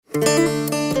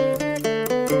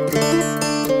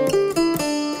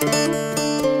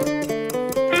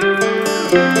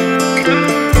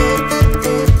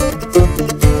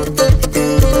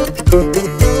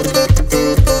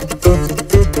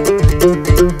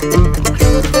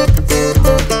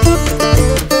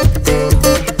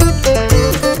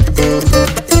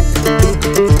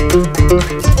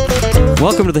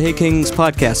Kings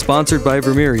podcast, sponsored by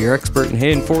Vermeer, your expert in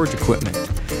hay and forage equipment.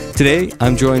 Today,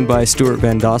 I'm joined by Stuart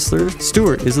Van Dossler.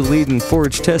 Stuart is the lead in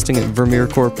forage testing at Vermeer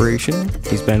Corporation.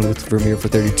 He's been with Vermeer for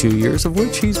 32 years, of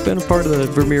which he's been a part of the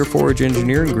Vermeer Forage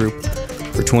Engineering Group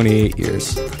for 28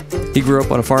 years. He grew up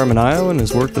on a farm in Iowa and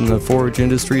has worked in the forage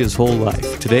industry his whole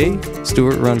life. Today,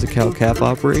 Stuart runs a cow-calf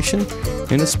operation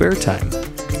in his spare time.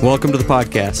 Welcome to the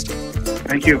podcast.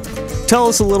 Thank you. Tell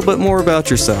us a little bit more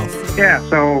about yourself. Yeah,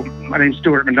 so my name's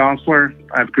Stuart Van Dossler.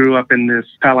 I grew up in this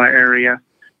Pella area,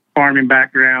 farming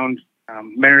background,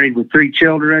 married with 3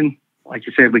 children. Like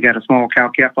you said, we got a small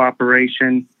cow-calf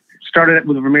operation. Started it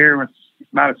with Vermeer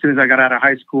about as soon as I got out of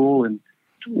high school and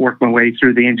worked my way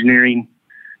through the engineering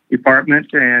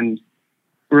department and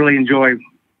really enjoy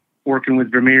working with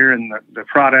Vermeer and the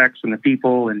products and the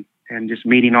people and just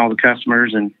meeting all the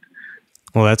customers.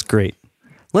 Well, that's great.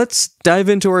 Let's dive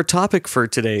into our topic for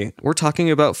today. We're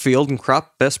talking about field and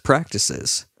crop best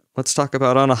practices. Let's talk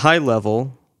about, on a high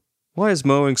level, why is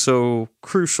mowing so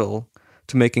crucial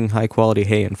to making high-quality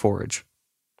hay and forage?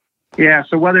 Yeah,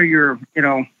 so whether you're,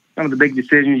 some of the big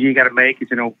decisions you got to make is,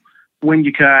 when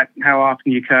you cut, how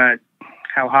often you cut,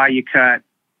 how high you cut.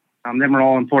 Them are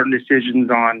all important decisions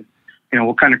on,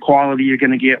 what kind of quality you're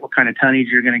going to get, what kind of tonnage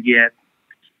you're going to get,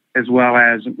 as well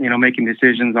as, making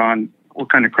decisions on what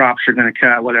kind of crops you're going to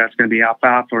cut, whether that's going to be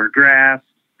alfalfa or grass,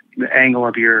 the angle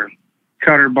of your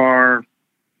cutter bar,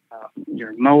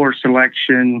 your mower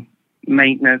selection,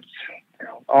 maintenance,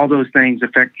 all those things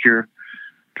affect your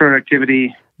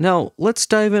productivity. Now, let's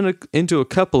dive into a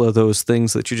couple of those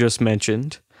things that you just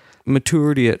mentioned.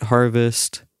 Maturity at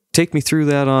harvest. Take me through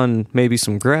that on maybe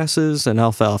some grasses and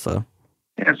alfalfa.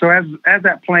 Yeah, so as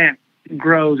that plant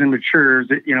grows and matures,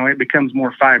 it becomes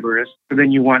more fibrous. So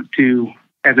then you want to,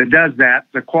 as it does that,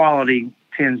 the quality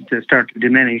tends to start to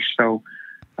diminish. So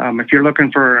if you're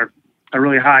looking for a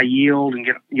really high yield and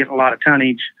get a lot of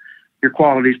tonnage, your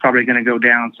quality is probably going to go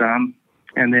down some.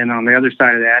 And then on the other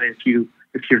side of that,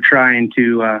 if you're trying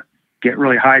to get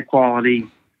really high quality,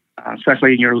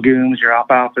 especially in your legumes, your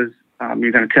alfalfas,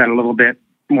 you're going to cut a little bit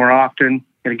more often.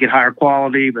 Going to get higher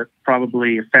quality, but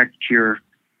probably affect your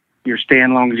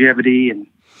stand longevity. And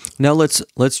now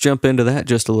let's jump into that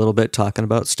just a little bit, talking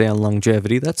about stand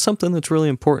longevity. That's something that's really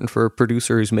important for a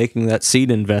producer who's making that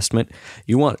seed investment.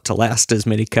 You want it to last as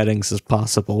many cuttings as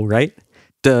possible, right?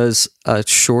 Does a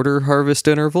shorter harvest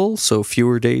interval, so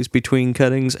fewer days between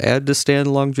cuttings, add to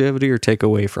stand longevity or take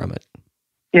away from it?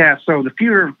 Yeah, so the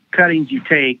fewer cuttings you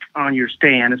take on your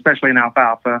stand, especially in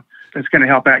alfalfa, it's going to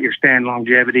help out your stand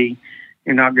longevity.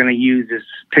 You're not going to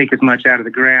take as much out of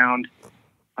the ground.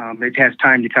 It has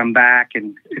time to come back,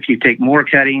 and if you take more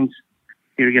cuttings,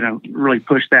 you're going to really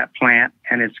push that plant,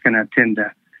 and it's going to tend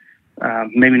to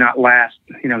maybe not last,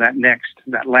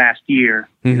 that last year.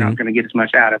 Mm-hmm. You're not going to get as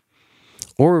much out of it.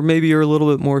 Or maybe you're a little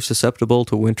bit more susceptible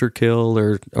to winter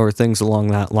kill or things along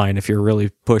that line if you're really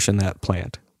pushing that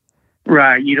plant.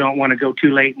 Right. You don't want to go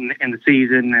too late in the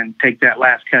season and take that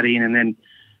last cutting and then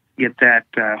get that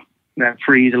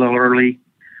freeze a little early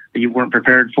that you weren't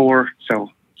prepared for.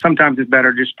 So sometimes it's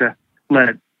better just to let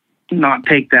it not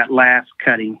take that last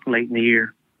cutting late in the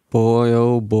year. Boy,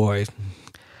 oh boy,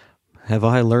 have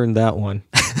I learned that one.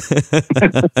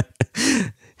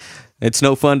 It's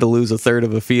no fun to lose a third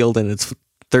of a field in its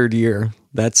third year.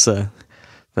 That's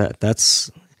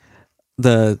the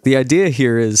idea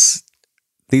here is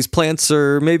these plants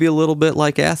are maybe a little bit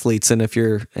like athletes, and if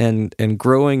you're and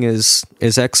growing is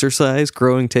exercise.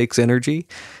 Growing takes energy,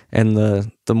 and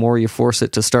the more you force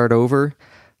it to start over,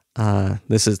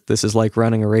 this is like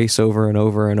running a race over and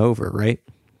over and over, right?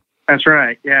 That's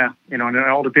right. Yeah, and it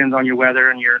all depends on your weather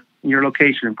and your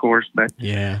location, of course. But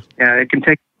yeah, it can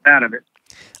take out of it.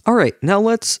 All right, now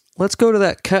let's go to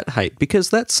that cut height,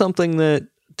 because that's something that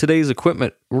today's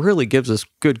equipment really gives us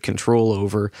good control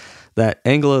over. That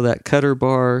angle of that cutter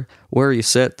bar, where you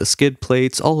set the skid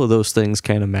plates, all of those things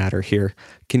kind of matter here.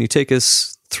 Can you take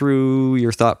us through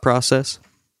your thought process?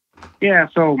 Yeah,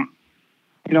 so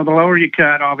the lower you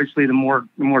cut, obviously the more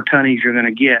tonnage you're going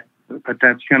to get, but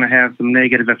that's going to have some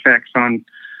negative effects on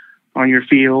your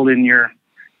field and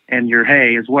your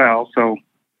hay as well. So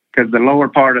because the lower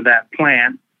part of that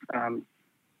plant,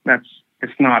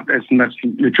 it's not as much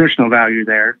nutritional value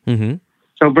there. Mm-hmm.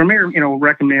 So Vermeer,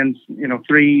 recommends,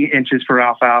 3 inches for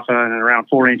alfalfa and around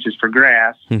 4 inches for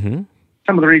grass. Mm-hmm.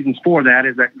 Some of the reasons for that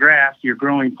is that grass, your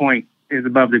growing point is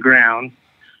above the ground.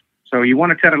 So you want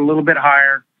to cut it a little bit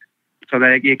higher so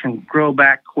that it can grow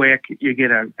back quick. You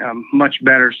get a much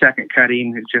better second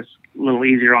cutting. It's just a little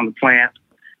easier on the plant.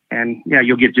 And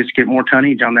you'll get more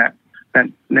tonnage on that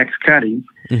next cutting.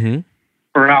 Mm-hmm.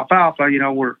 For alfalfa,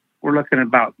 we're looking at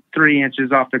about 3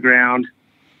 inches off the ground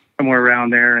somewhere around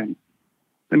there. And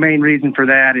the main reason for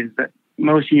that is that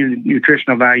most of your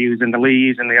nutritional values in the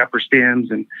leaves and the upper stems,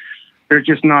 and there's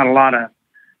just not a lot of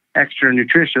extra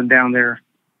nutrition down there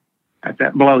at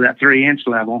that below that 3-inch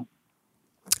level.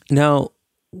 Now,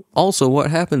 also,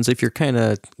 what happens if you're kind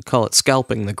of, call it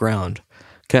scalping the ground,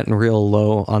 cutting real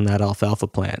low on that alfalfa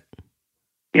plant?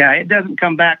 Yeah, it doesn't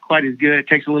come back quite as good. It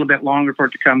takes a little bit longer for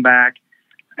it to come back.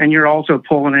 And you're also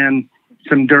pulling in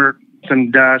some dirt,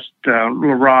 some dust,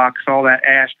 little rocks, all that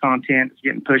ash content is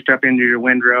getting pushed up into your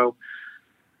windrow.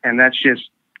 And that's just,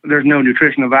 there's no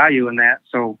nutritional value in that.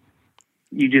 So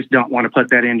you just don't want to put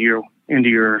that into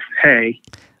your hay.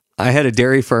 I had a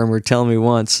dairy farmer tell me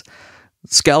once,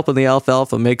 scalping the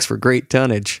alfalfa makes for great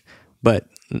tonnage, but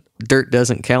dirt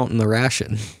doesn't count in the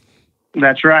ration.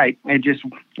 That's right.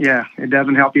 It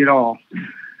doesn't help you at all.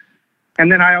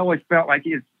 And then I always felt like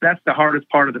that's the hardest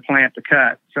part of the plant to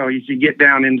cut. So as you get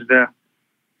down into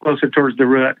closer towards the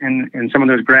root and some of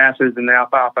those grasses and the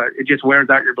alfalfa, it just wears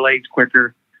out your blades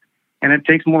quicker, and it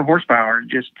takes more horsepower.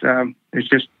 It's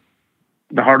just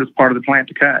the hardest part of the plant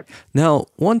to cut. Now,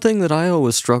 one thing that I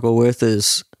always struggle with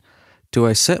is, do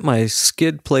I set my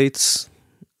skid plates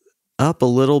up a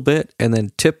little bit and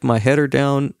then tip my header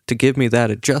down to give me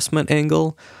that adjustment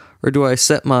angle? Or do I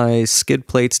set my skid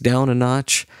plates down a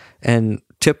notch and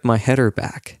tip my header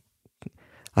back?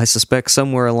 I suspect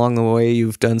somewhere along the way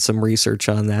you've done some research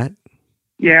on that.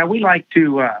 Yeah, we like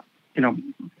to,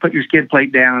 put your skid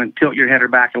plate down and tilt your header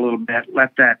back a little bit.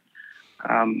 Let that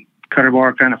cutter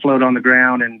bar kind of float on the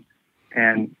ground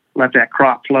and let that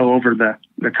crop flow over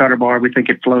the cutter bar. We think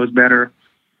it flows better,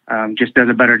 just does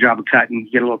a better job of cutting.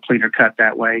 You get a little cleaner cut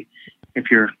that way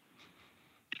if you're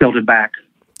tilted back.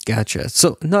 Gotcha.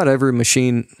 So not every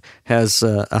machine has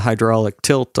a hydraulic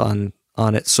tilt on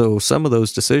it, so some of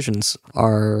those decisions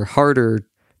are harder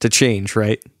to change,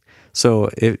 right? So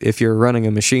if you're running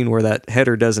a machine where that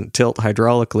header doesn't tilt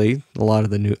hydraulically,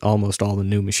 almost all the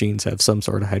new machines have some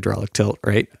sort of hydraulic tilt,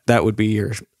 right? That would be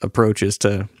your approach, is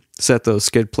to set those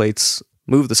skid plates,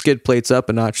 move the skid plates up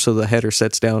a notch so the header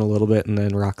sets down a little bit, and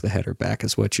then rock the header back,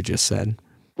 is what you just said.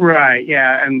 Right,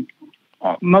 yeah. And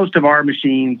most of our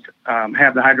machines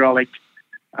have the hydraulic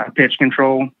pitch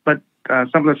control, but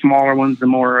some of the smaller ones, the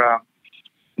more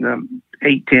the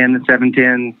 810, the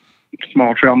 710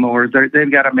 small trail mowers,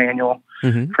 they've got a manual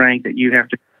crank that you have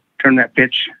to turn that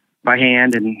pitch by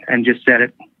hand and just set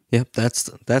it. Yep, that's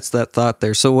that thought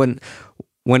there. So when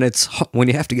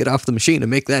you have to get off the machine and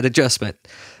make that adjustment,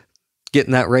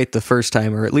 getting that right the first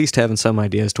time, or at least having some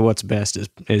idea as to what's best,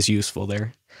 is useful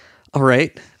there. All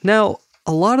right. Now,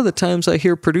 a lot of the times I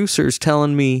hear producers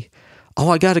telling me,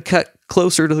 I got to cut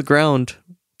closer to the ground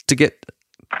to get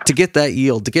that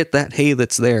yield, to get that hay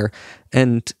that's there.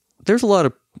 And there's a lot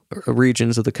of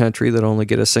regions of the country that only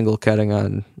get a single cutting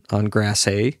on grass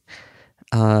hay.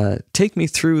 Take me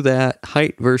through that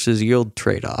height versus yield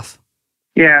trade-off.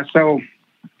 Yeah, so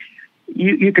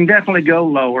you can definitely go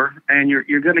lower, and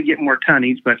you're going to get more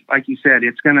tonnage, but like you said,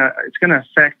 it's gonna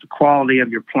affect the quality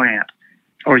of your plant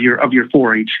or of your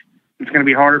forage. It's going to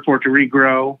be harder for it to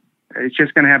regrow. It's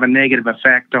just going to have a negative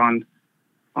effect on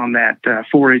that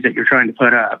forage that you're trying to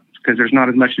put up, because there's not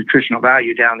as much nutritional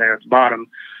value down there at the bottom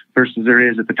versus there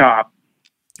is at the top.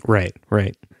 Right.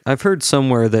 I've heard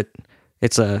somewhere that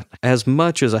it's as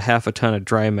much as a half a ton of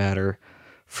dry matter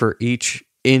for each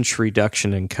inch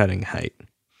reduction in cutting height.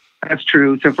 That's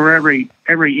true. So for every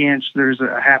inch, there's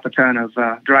a half a ton of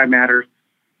dry matter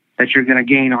that you're going to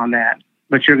gain on that,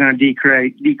 but you're going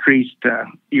to decrease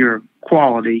your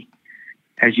quality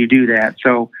as you do that.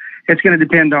 So it's going to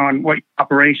depend on what your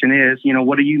operation is.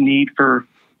 What do you need for,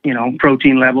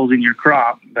 protein levels in your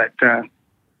crop? But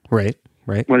right.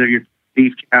 Whether you're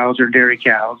beef cows or dairy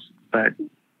cows, but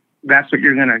that's what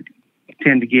you're going to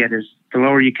tend to get, is the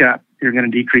lower you cut, you're going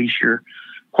to decrease your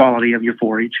quality of your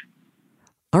forage.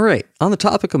 All right. On the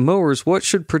topic of mowers, what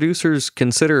should producers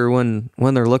consider when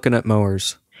they're looking at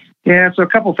mowers? Yeah, so a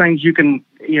couple things you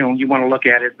want to look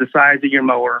at is the size of your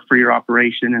mower for your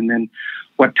operation, and then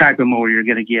what type of mower you're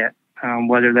going to get.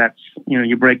 Whether that's,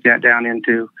 you break that down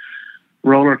into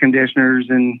roller conditioners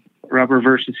and rubber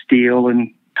versus steel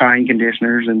and tying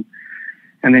conditioners, and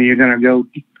then you're going to go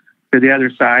to the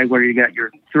other side where you got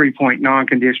your 3-point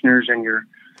non-conditioners and your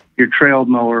trailed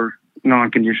mower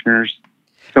non-conditioners.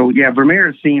 So yeah,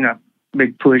 Vermeer has seen a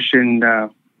big push in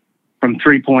from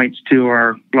 3 points to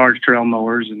our large trail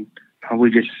mowers, and we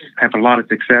just have a lot of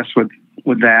success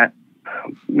with that.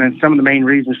 And some of the main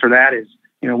reasons for that is,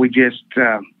 we just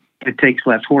it takes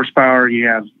less horsepower. You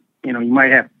have, you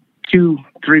might have 2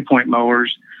 3-point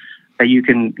mowers that you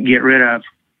can get rid of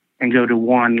and go to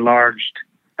one large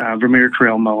Vermeer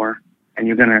trail mower, and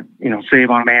you're going to,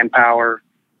 save on manpower,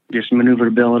 just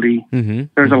maneuverability.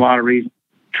 There's a lot of reasons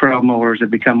trail mowers have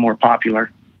become more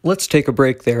popular. Let's take a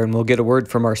break there and we'll get a word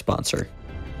from our sponsor.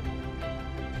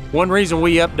 One reason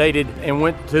we updated and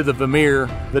went to the Vermeer,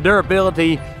 the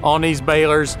durability on these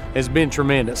balers has been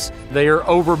tremendous. They are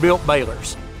overbuilt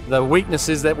balers. The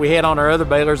weaknesses that we had on our other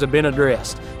balers have been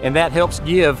addressed, and that helps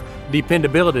give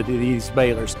dependability to these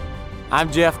balers. I'm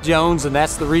Jeff Jones, and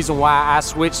that's the reason why I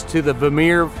switched to the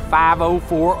Vermeer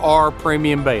 504R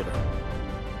Premium Baler.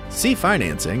 See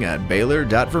financing at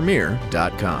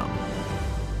baler.vermeer.com.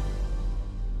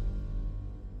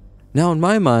 Now, in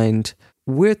my mind,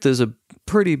 width is a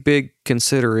pretty big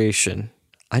consideration.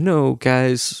 I know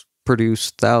guys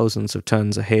produce thousands of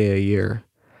tons of hay a year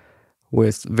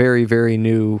with very, very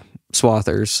new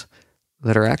swathers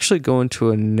that are actually going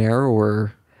to a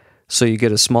narrower, so you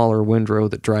get a smaller windrow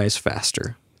that dries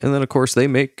faster. And then, of course, they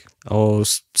make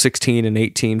 16 and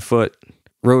 18-foot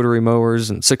rotary mowers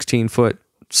and 16-foot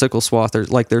sickle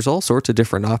swathers. Like, there's all sorts of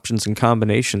different options and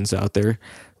combinations out there.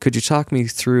 Could you talk me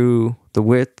through the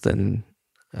width and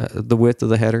the width of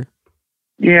the header?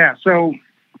 Yeah, so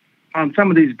on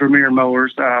some of these Vermeer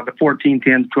mowers, the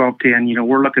 1410, 1210,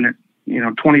 we're looking at,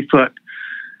 20-foot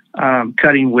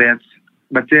cutting width.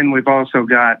 But then we've also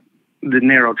got the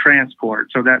narrow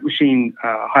transport. So that machine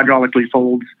hydraulically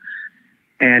folds,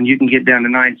 and you can get down to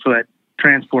 9-foot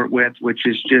transport width, which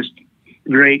is just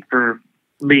great for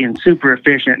being super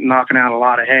efficient and knocking out a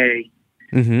lot of hay.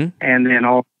 And then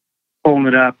all pulling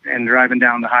it up and driving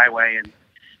down the highway and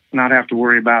not have to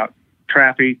worry about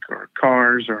traffic or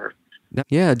cars or.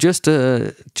 Yeah, just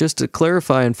to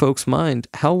clarify in folks' mind,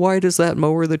 how wide is that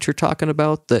mower that you're talking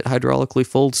about that hydraulically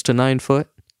folds to 9 foot?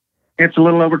 It's a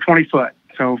little over 20 foot,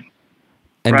 so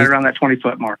around that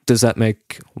 20-foot mark. Does that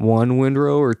make one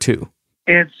windrow or two?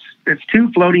 It's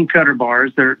two floating cutter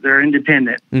bars. They're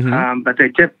independent, but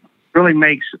they really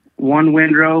makes one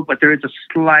windrow, but there is a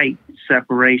slight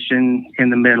separation in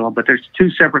the middle. But there's two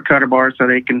separate cutter bars so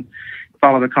they can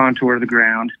follow the contour of the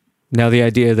ground. Now, the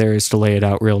idea there is to lay it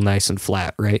out real nice and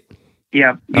flat, right?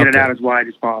 Yeah, get it out as wide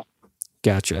as possible.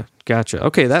 Gotcha.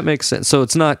 Okay, that makes sense. So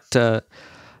it's not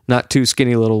two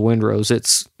skinny little windrows.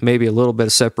 It's maybe a little bit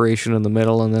of separation in the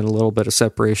middle and then a little bit of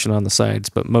separation on the sides,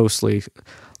 but mostly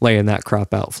laying that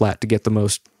crop out flat to get the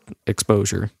most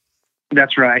exposure.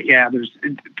 That's right, yeah.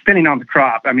 Depending on the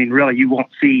crop, I mean, really, you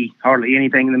won't see hardly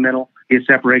anything in the middle. You get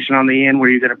separation on the end where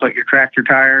you're going to put your tractor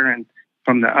tire, and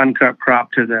from the uncut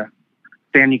crop to the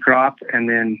standing crop, and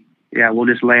then we'll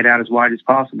just lay it out as wide as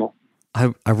possible.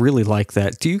 I really like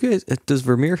that. Does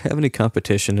Vermeer have any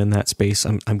competition in that space?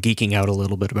 I'm geeking out a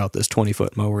little bit about this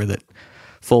 20-foot mower that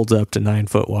folds up to 9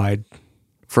 foot wide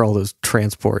for all those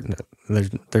transport.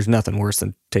 There's nothing worse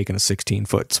than taking a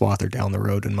 16-foot swather down the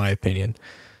road, in my opinion.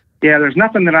 Yeah, there's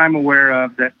nothing that I'm aware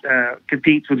of that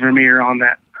competes with Vermeer on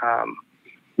that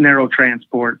narrow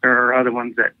transport. There are other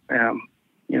ones that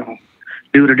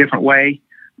do it a different way,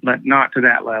 but not to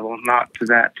that level, not to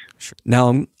that. Now,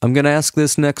 I'm going to ask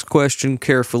this next question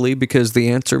carefully because the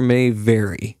answer may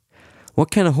vary. What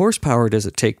kind of horsepower does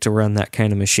it take to run that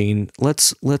kind of machine?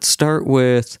 Let's start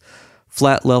with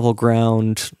flat level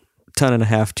ground, 1.5 ton,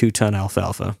 2-ton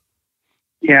alfalfa.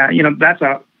 Yeah,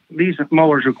 these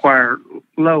mowers require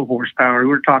low horsepower.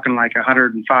 We're talking like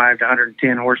 105 to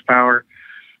 110 horsepower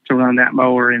to run that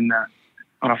mower on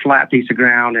a flat piece of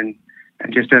ground and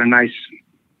just at a nice,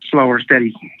 slower,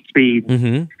 steady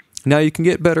speed. Now, you can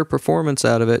get better performance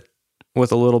out of it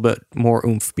with a little bit more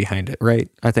oomph behind it, right?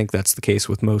 I think that's the case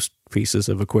with most pieces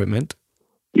of equipment.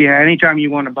 Yeah, anytime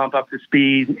you want to bump up the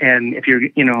speed, and if you're,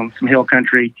 in some hill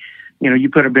country, you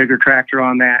put a bigger tractor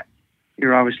on that,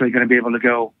 you're obviously going to be able to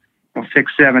go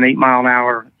 6, 7, 8 mile an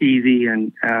hour easy,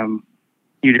 and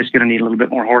you're just going to need a little bit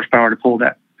more horsepower to pull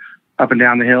that up and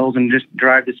down the hills and just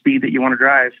drive the speed that you want to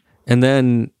drive. And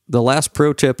then the last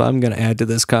pro tip I'm going to add to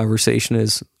this conversation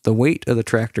is the weight of the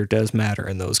tractor does matter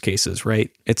in those cases, right?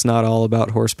 It's not all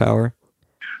about horsepower.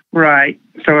 Right.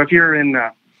 So if you're in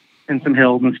some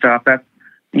hills and stuff, that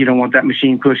you don't want that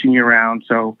machine pushing you around.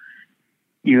 So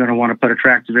you're going to want to put a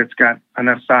tractor that's got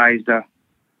enough size to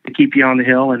keep you on the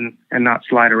hill and not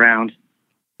slide around.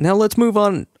 Now let's move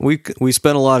on. We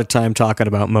spent a lot of time talking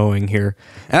about mowing here.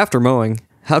 After mowing,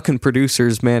 how can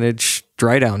producers manage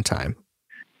dry down time?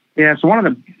 Yeah, so one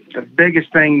of the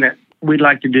biggest thing that we'd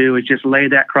like to do is just lay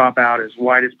that crop out as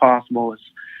wide as possible.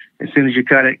 As soon as you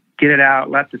cut it, get it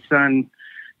out, let the sun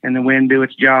and the wind do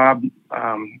its job,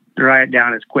 dry it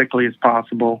down as quickly as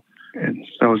possible. And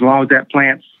so as long as that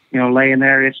plant's, laying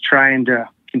there, it's trying to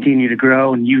continue to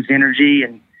grow and use energy.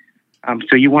 And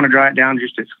so you want to dry it down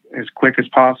just as quick as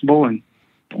possible. And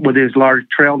with these large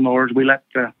trail mowers, we let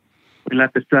We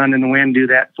let the sun and the wind do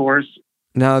that for us.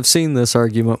 Now, I've seen this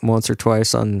argument once or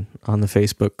twice on the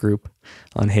Facebook group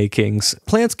on Hay Kings.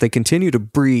 Plants, they continue to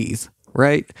breathe,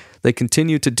 right? They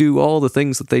continue to do all the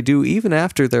things that they do even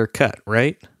after they're cut,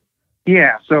 right?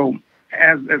 Yeah, so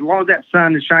as long as that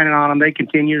sun is shining on them, they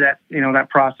continue that, that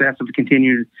process of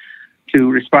continue to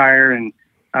respire. And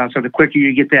so the quicker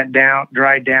you get that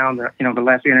dried down, the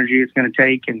less energy it's going to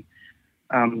take,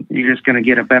 and you're just going to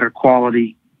get a better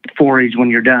quality forage when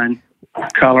you're done.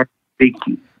 Color be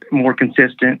more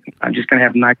consistent. I'm just going to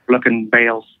have nice looking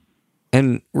bales.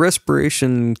 And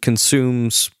respiration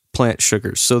consumes plant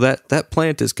sugars, so that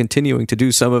plant is continuing to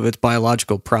do some of its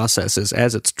biological processes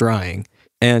as it's drying.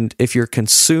 And if you're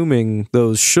consuming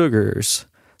those sugars,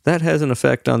 that has an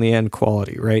effect on the end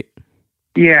quality, right?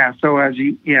 Yeah. So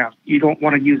you don't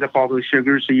want to use up all those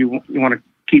sugars, so you want to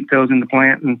keep those in the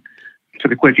plant, and so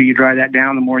the quicker you dry that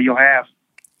down, the more you'll have.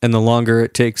 And the longer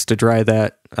it takes to dry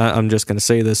that, I'm just going to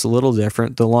say this a little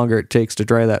different, the longer it takes to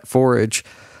dry that forage,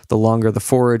 the longer the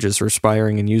forage is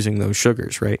respiring and using those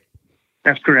sugars, right?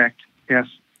 That's correct, yes.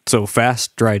 So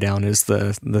fast dry down is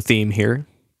the theme here.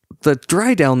 The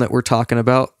dry down that we're talking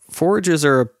about, forages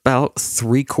are about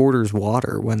 3/4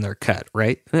 water when they're cut,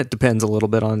 right? And it depends a little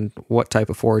bit on what type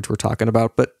of forage we're talking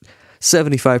about, but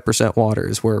 75% water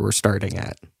is where we're starting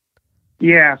at.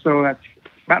 Yeah, so that's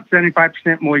about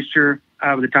 75% moisture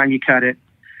by the time you cut it.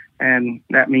 And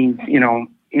that means,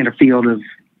 in a field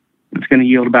it's going to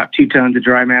yield about 2 tons of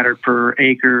dry matter per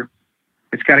acre.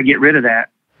 It's got to get rid of that.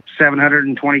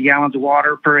 720 gallons of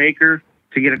water per acre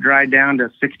to get it dried down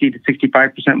to 60 to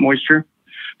 65% moisture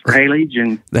for haylage.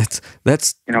 And that's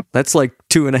like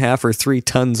 2.5 or 3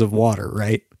 tons of water,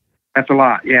 right? That's a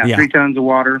lot. Yeah. 3 tons of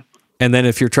water. And then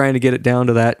if you're trying to get it down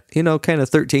to that, kind of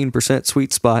 13%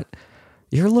 sweet spot,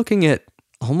 you're looking at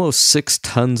almost 6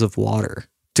 tons of water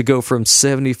to go from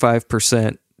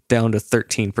 75% down to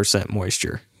 13%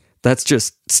 moisture. That's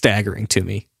just staggering to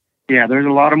me. Yeah, there's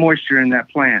a lot of moisture in that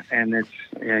plant, and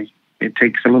it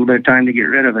takes a little bit of time to get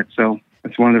rid of it. So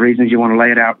that's one of the reasons you want to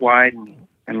lay it out wide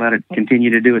and let it continue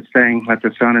to do its thing, let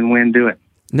the sun and wind do it.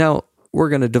 Now, we're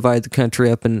going to divide the country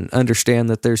up and understand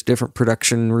that there's different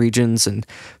production regions, and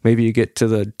maybe you get to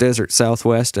the desert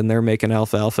Southwest and they're making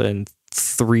alfalfa in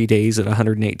 3 days at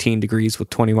 118 degrees with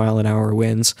 20-mile-an-hour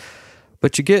winds.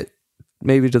 But you get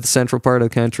maybe to the central part of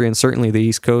the country and certainly the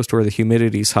East Coast where the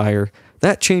humidity's higher.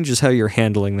 That changes how you're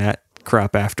handling that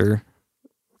crop after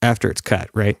it's cut,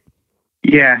 right?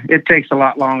 Yeah, it takes a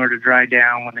lot longer to dry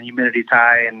down when the humidity's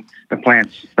high and the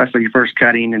plants, especially your first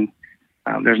cutting, and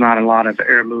there's not a lot of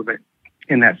air movement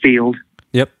in that field.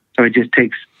 Yep. So it just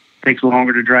takes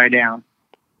longer to dry down.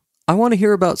 I want to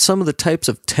hear about some of the types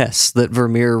of tests that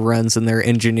Vermeer runs in their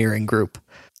engineering group.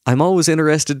 I'm always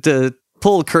interested to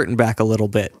pull the curtain back a little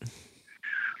bit.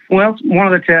 Well, one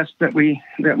of the tests that we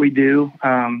do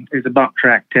is a bump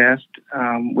track test.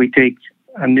 We take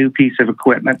a new piece of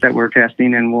equipment that we're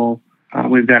testing, and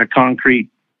we've got a concrete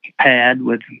pad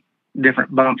with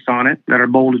different bumps on it that are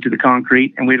bolted to the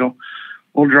concrete, and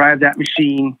we'll drive that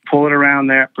machine, pull it around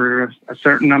there for a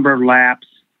certain number of laps,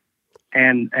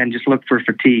 and just look for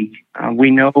fatigue.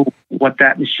 We know what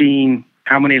that machine,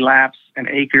 how many laps an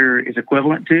acre is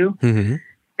equivalent to. Mm-hmm.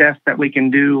 Test that we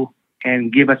can do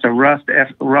and give us a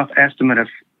rough estimate of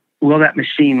will that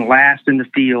machine last in the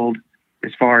field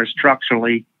as far as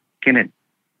structurally, can it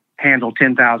handle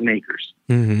 10,000 acres?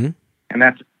 Mm-hmm. And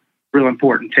that's a real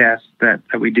important test that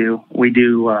we do. We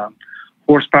do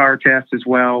horsepower tests as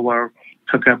well, where we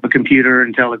hook up a computer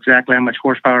and tell exactly how much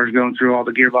horsepower is going through all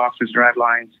the gearboxes, drive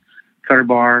lines, cutter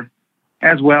bar,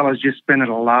 as well as just spending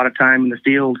a lot of time in the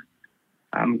field,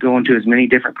 going to as many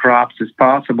different crops as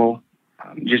possible,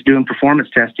 just doing performance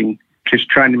testing, just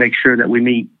trying to make sure that we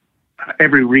meet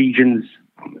every region's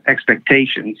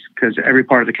expectations, because every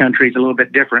part of the country is a little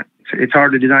bit different. So it's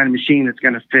hard to design a machine that's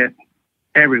going to fit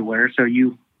everywhere. So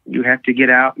you have to get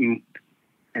out and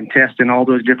test in all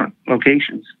those different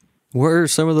locations. Where are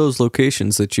some of those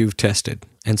locations that you've tested,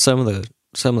 and some of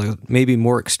the maybe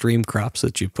more extreme crops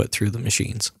that you put through the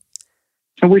machines?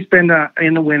 So we spend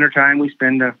in the wintertime, we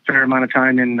spend a fair amount of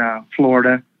time in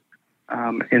Florida,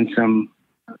 in some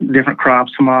different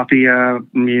crops, Hamathia,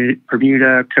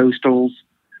 Bermuda, coastals.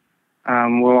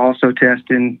 We'll also test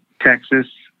in Texas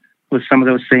with some of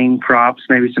those same crops,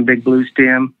 maybe some big blue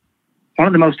stem. One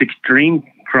of the most extreme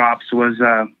crops was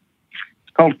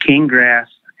it's called king grass,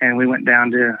 and we went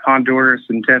down to Honduras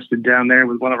and tested down there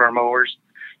with one of our mowers,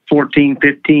 14,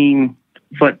 15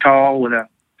 foot tall with a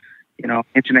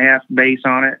 1.5-inch base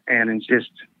on it, and it's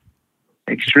just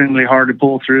extremely hard to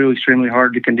pull through, extremely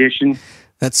hard to condition.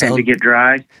 and to get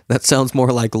dry. That sounds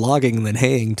more like logging than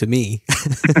haying to me.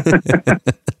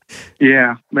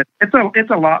 Yeah, but it's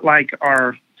a lot like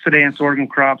our Sudan sorghum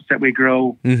crops that we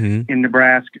grow in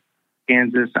Nebraska,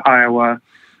 Kansas, Iowa.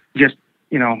 Just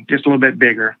a little bit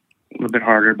bigger, a little bit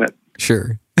harder, but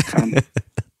sure.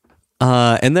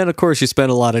 And then, of course, you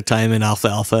spend a lot of time in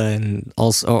alfalfa and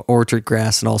also orchard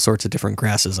grass and all sorts of different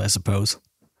grasses, I suppose.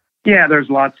 Yeah, there's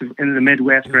lots of, in the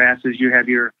Midwest grasses, you have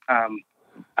your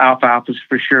alfalfas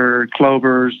for sure,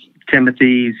 clovers,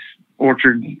 timothies,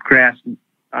 orchard grass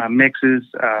mixes.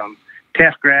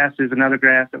 Teff grass is another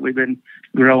grass that we've been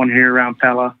growing here around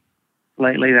Pella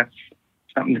lately. That's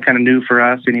something kind of new for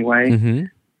us anyway. Mm-hmm.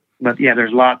 But yeah,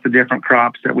 there's lots of different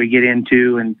crops that we get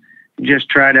into and just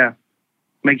try to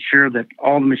make sure that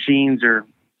all the machines are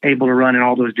able to run in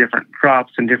all those different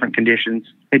crops and different conditions.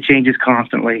 It changes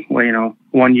constantly. Well,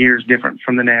 1 year is different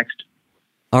from the next.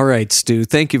 All right, Stu,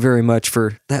 thank you very much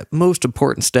for that most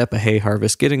important step of hay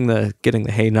harvest, getting the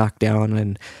hay knocked down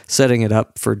and setting it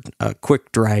up for a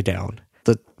quick dry down.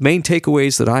 The main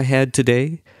takeaways that I had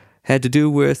today had to do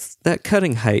with that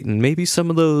cutting height and maybe some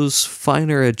of those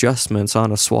finer adjustments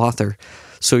on a swather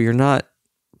so you're not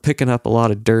picking up a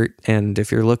lot of dirt. And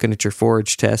if you're looking at your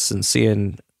forage tests and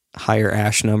seeing higher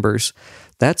ash numbers,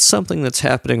 that's something that's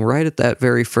happening right at that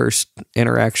very first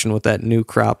interaction with that new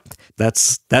crop.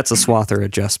 That's a swather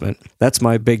adjustment. That's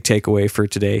my big takeaway for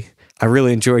today. I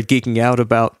really enjoyed geeking out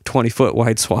about 20-foot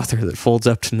wide swather that folds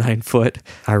up to 9 foot.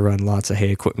 I run lots of hay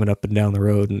equipment up and down the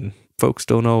road, and folks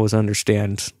don't always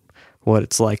understand what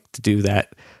it's like to do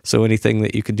that. So anything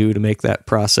that you can do to make that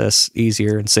process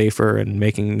easier and safer and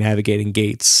making navigating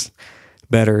gates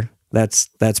better, that's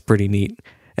pretty neat.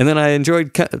 And then I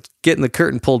enjoyed getting the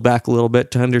curtain pulled back a little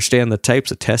bit to understand the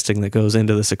types of testing that goes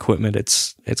into this equipment.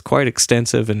 It's quite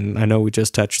extensive, and I know we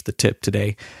just touched the tip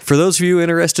today. For those of you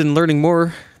interested in learning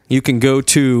more, you can go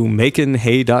to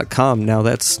makinhay.com. Now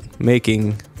that's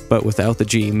making, but without the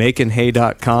G,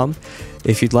 makinhay.com.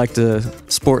 If you'd like to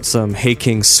sport some Hay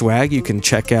Kings swag, you can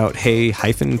check out hay-kings.com.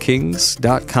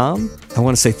 I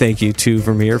want to say thank you to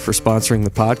Vermeer for sponsoring the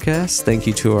podcast. Thank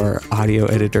you to our audio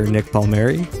editor, Nick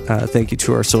Palmieri. Thank you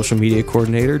to our social media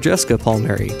coordinator, Jessica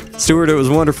Palmieri. Stuart, it was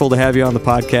wonderful to have you on the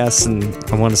podcast, and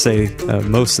I want to say a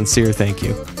most sincere thank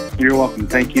you. You're welcome.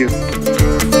 Thank you.